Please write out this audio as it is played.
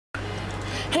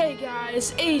Hey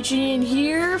guys, Adrian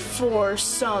here for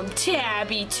some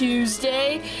Tabby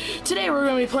Tuesday. Today we're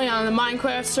going to be playing on the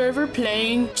Minecraft server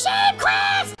playing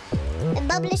Shapecraft!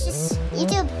 Bubblicious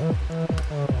YouTube.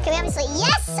 Can we obviously?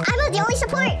 Yes! I'm the only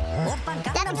support! That's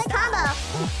a good combo.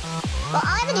 Well,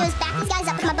 all I have to do is back these guys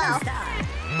up with my bow.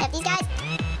 And if these guys...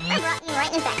 I'm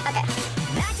right in his back. Okay.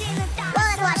 Well,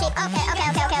 that's a lot of sheep. Okay.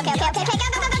 Go.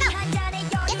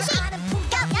 Get the sheep!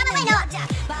 Go! Out of my way, Noah!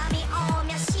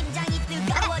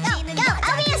 Okay, go!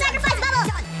 I'll be your sacrifice, Bubble!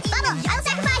 Bubble! I will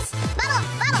sacrifice! Bubble!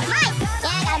 Mine!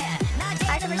 Yeah, I got him.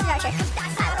 Archer versus Archer.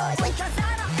 I would always win.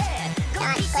 Come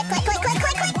on, click!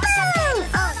 Boom!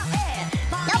 Oh.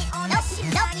 Nope.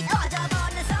 Got him!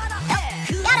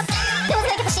 Look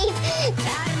at the sheep.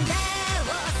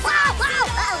 Wow!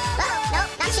 Uh-oh. Nope,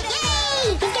 not sheep.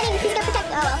 Yay! He's gonna protect.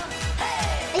 Oh well.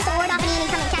 At least to ward off any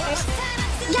incoming attackers.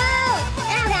 Go!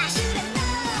 Oh gosh.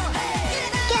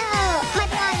 Go! My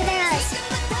barrage of arrows.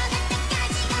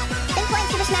 Been playing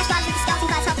Super Smash Bros. With the skeleton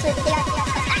class helps with the arrow.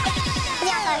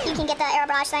 You can get the arrow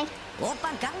barrage thing. Really?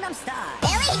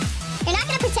 You're not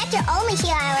gonna protect your only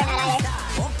shield or not either.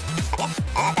 Okay,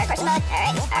 third person mode.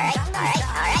 Alright.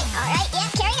 Yeah,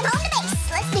 carrying him home to base.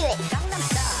 Let's do it.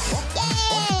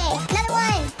 Yay! Another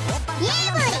one.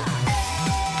 Yeah, buddy.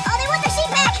 Oh, they want their sheep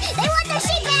back.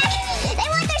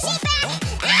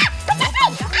 Ah! Protect me!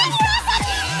 I need acid!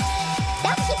 No,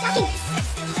 keep talking.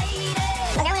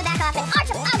 Okay, I'm gonna back off and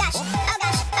Archer. Oh gosh.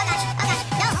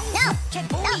 No.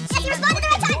 Yes, he responded at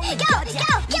the right time. Go.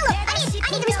 Kill him. I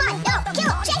need to respond. No, kill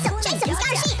him. Chase him. He's got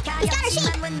our sheep.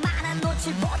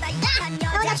 Ah! No,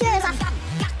 I got two arrows off.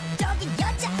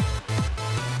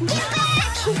 Get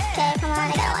back! Okay, come on. I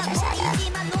gotta watch our side.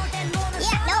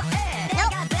 Yeah, nope.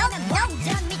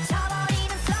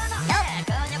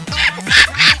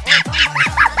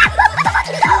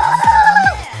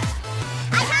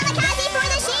 I kamikaze for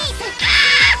the sheep!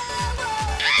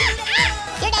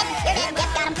 You're dead. Yep,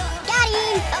 got him.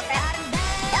 Oh, crap.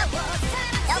 Nope.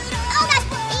 Oh, gosh.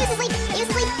 He used to sleep.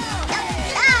 Nope.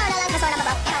 Oh, no, that's my sword on my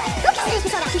bow. Who cares? We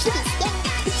sold out two sheepies. Yeah.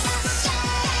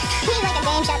 We need like a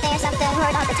game chat there or something. We're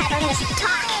about to type. We're gonna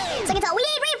talk. So I can tell, we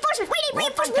need reinforcements.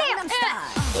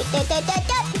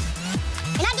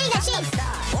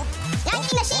 You're not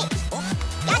getting that sheep.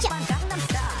 Gotcha.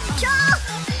 Troll.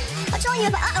 I'm trolling you,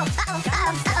 but uh-oh.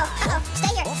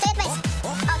 Stay here. Stay at base.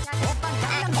 Oh, it's not good.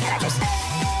 Get out, archers.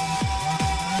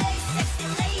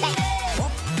 Bang.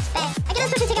 I can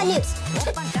especially take out noobs.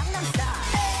 Come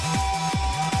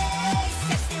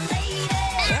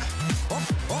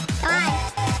on.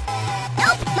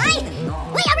 Nope, mine.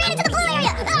 Wait, I ran into the blue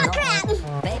area. Oh, crap.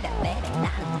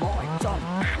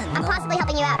 I'm possibly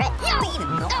helping you out, right? No.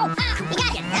 You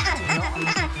got it.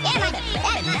 Yeah, mine.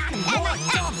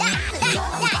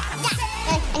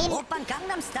 I need...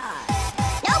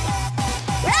 Nope.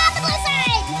 We're on the blue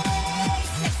side.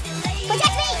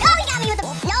 Protect me. Oh, he got me with the...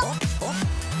 Nope.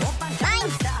 Mine.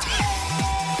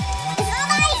 This is all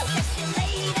mine.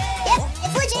 Yep,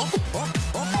 it's legit.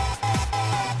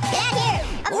 Get out here.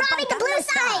 I'm robbing the blue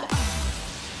side.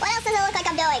 What else does it look like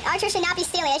I'm doing? Archer should not be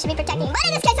stealing. I should be protecting. But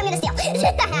in this case, I'm going to steal.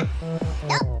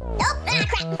 Nope. Ah,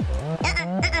 crap.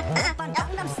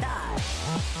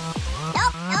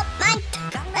 Nope. Mine.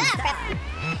 Ah, crap.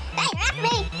 Hey, you're after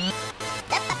me.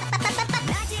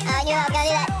 I knew I was going to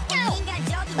do that. Go.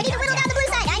 We need to whittle down the blue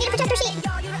side. I need to protect our sheep.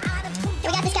 We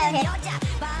got this guy over here.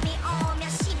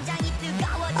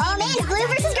 Oh, man. It's blue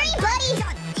versus green, buddy.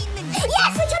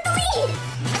 Yes, we took the lead.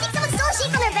 I think someone stole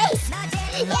sheep from their base.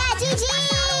 Yeah, GG.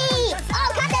 Oh,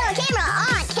 caught that on camera.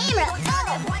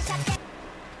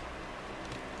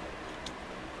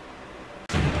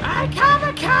 I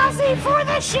kamikaze for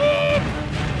the sheep!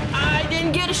 I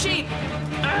didn't get a sheep.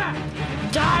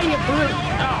 Die, you brute.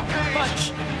 Oh,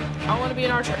 fudge. I want to be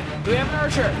an archer. Do we have an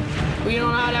archer? We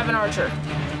don't know how to have an archer.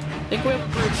 I think we have a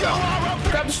brute show.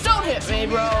 Grab the... Don't hit me,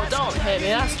 bro. Don't hit me.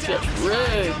 That's just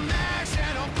rude.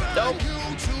 Nope.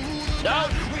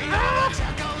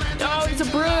 No, he's a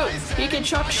brute. He can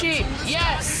chuck sheep.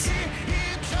 Yes.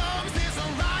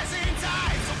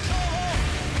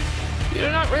 You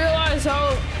do not realize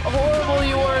how horrible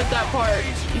you were at that part.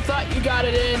 You thought you got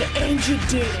it in, and you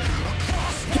didn't.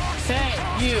 Hey,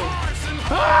 you.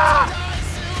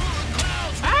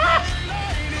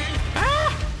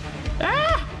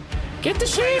 Get the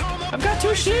sheep. I've got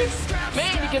two sheep.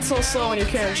 Man, you get so slow when you're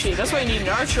carrying sheep. That's why you need an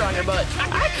archer on your butt.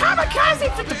 I kamikaze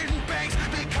for the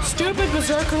stupid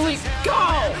berserker leap.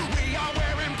 Go!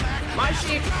 My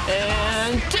sheep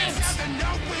and tips.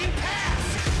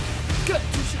 Good.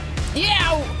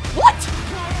 Yeah. What?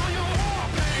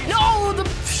 No, the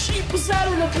sheep was out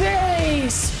of the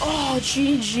base. Oh,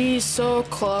 GG, so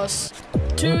close.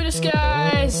 2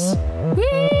 disguise.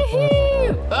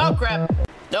 Wee-hee. Oh, crap.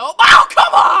 No. Oh,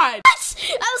 come on! What?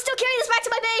 I will still carry this back to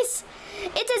my base.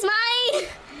 It is mine.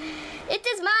 It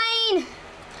is mine.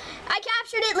 I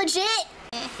captured it legit.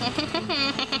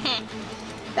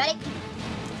 Ready?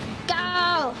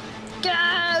 Go.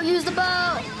 Go. Use the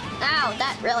bow. Ow,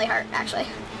 that really hurt, actually.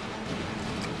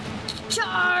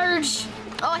 Charge.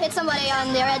 Oh, I hit somebody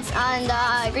on the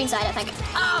green side, I think.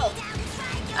 Oh.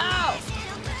 Ow.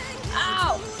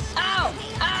 Ow. Ow.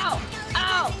 Ow.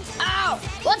 Ow. Ow.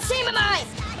 What team am I?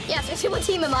 Yes, what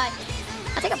team am I?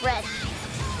 I think I'm red.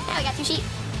 Yeah, I got 2 sheep.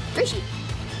 3 sheep.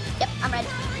 Yep, I'm red.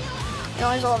 You know,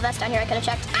 there's a little vest down here I could have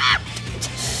checked. Ah!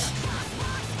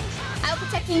 I'll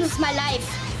protect you with my life.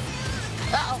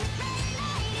 Uh-oh.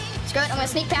 Screw it, I'm gonna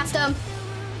sneak past him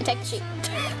and take the sheep.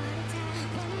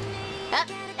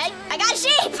 Hey, I got a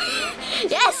sheep!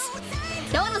 Yes!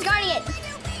 No one was guarding it.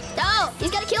 No,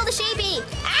 he's gonna kill the sheepy.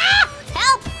 Ah!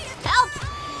 Help! Help!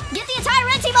 Get the entire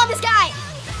red team on this guy!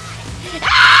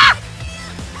 Ah!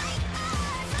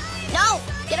 No!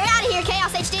 Get her out of here,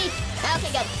 Chaos HD.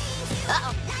 Okay, good.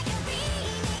 Uh-oh.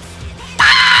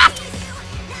 Ah!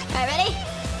 Alright, ready?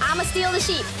 I'ma steal the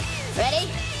sheep. Ready?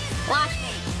 Watch me.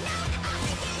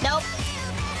 Nope.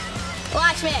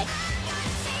 Watch me.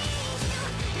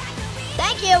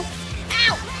 Thank you.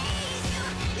 Ow!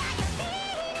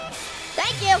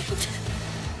 Thank you. Is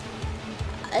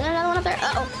there another one up there?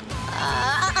 Uh-oh.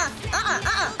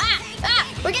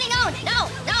 We're getting owned. No,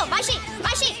 no, my sheep,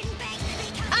 my sheep.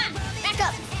 Back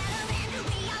up.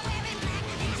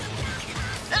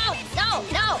 No, no,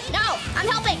 no, no. I'm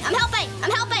helping, I'm helping,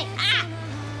 I'm helping. Ah!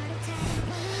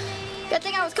 Good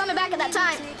thing I was coming back at that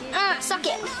time. Suck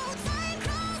it.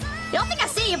 You don't think I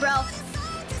see you, bro.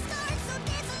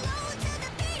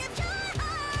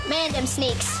 Man, them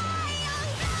sneaks.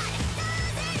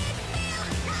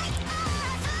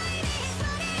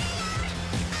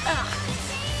 Ugh.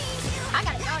 I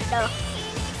got a guard though.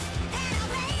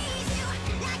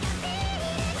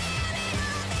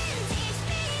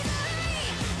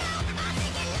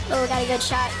 Oh, got a good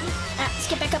shot. Let's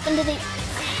get back up into the...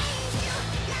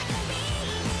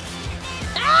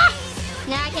 Ah!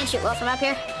 Nah, I can't shoot well from up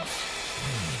here.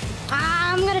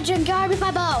 I'm gonna guard with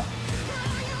my bow.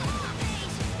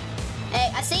 Hey,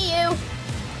 I see you.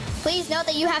 Please note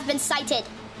that you have been sighted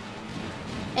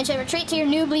and should retreat to your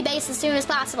noobly base as soon as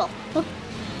possible.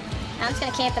 I'm just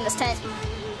gonna camp in this tent.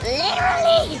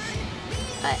 Literally!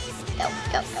 But go,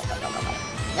 go, go, go, go, go, go.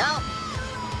 No.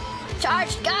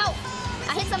 Charge, go!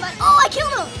 I hit somebody. Oh, I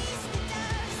killed him!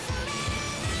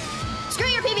 Screw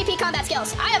your PvP combat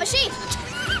skills. I have a sheep!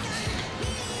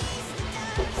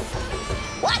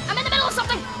 What? I'm in the middle of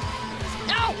something!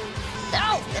 No!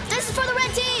 No! This is for the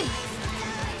red team!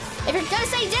 If you're gonna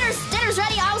say dinner's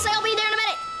ready, I will say I'll be there in a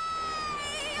minute.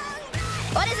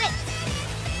 What is it?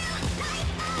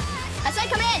 I said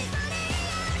come in.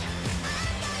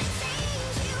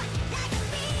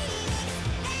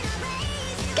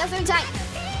 Guess I'm tight.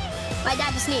 My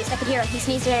dad just sneezed. I could hear him. He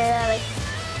sneezed very loudly.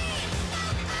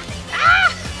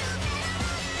 Ah!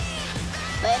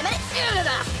 Wait a minute.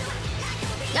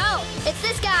 No, it's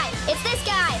this guy. It's this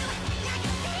guy.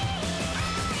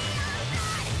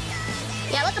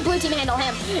 Yeah, let the blue team handle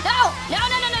him. No! No,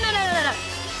 no, no, no, no, no, no, no.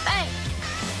 Hey.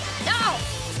 No!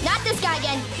 Not this guy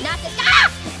again. Not this guy. Ah!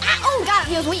 Ah! Oh, got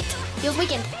him. He was weak. He was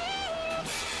weakened.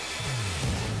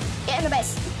 Get in the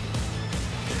base.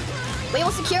 We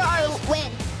will secure our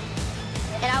win.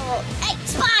 And I will... Hey!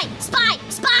 Spy! Spy!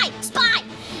 Spy! Spy!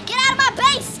 Get out of my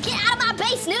base! Get out of my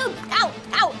base, noob! Ow!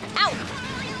 Ow! Ow!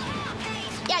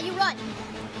 Yeah, you run.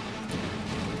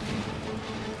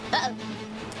 Uh-oh.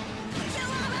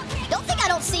 Don't think I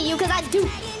don't see you, because I do.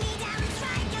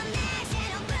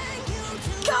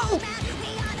 Go!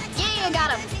 Yeah, I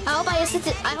got him. I hope I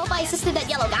assisted that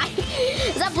yellow guy.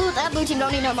 that blue team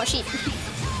don't need no more sheep.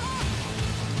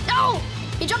 No!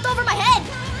 He jumped over my head!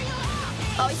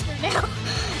 Oh, he's screwed now.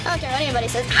 I don't care what anybody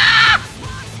says. Ah!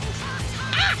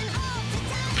 Ah!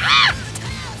 Ah!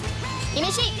 Give me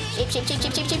a sheep. Sheep, sheep, sheep,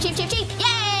 sheep, sheep, sheep, sheep, sheep, sheep.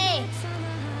 Yay!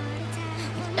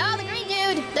 No, the green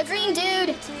dude. The green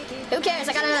dude. Who cares?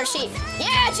 I got another sheep.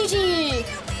 Yeah, GG!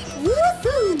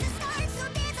 Woohoo!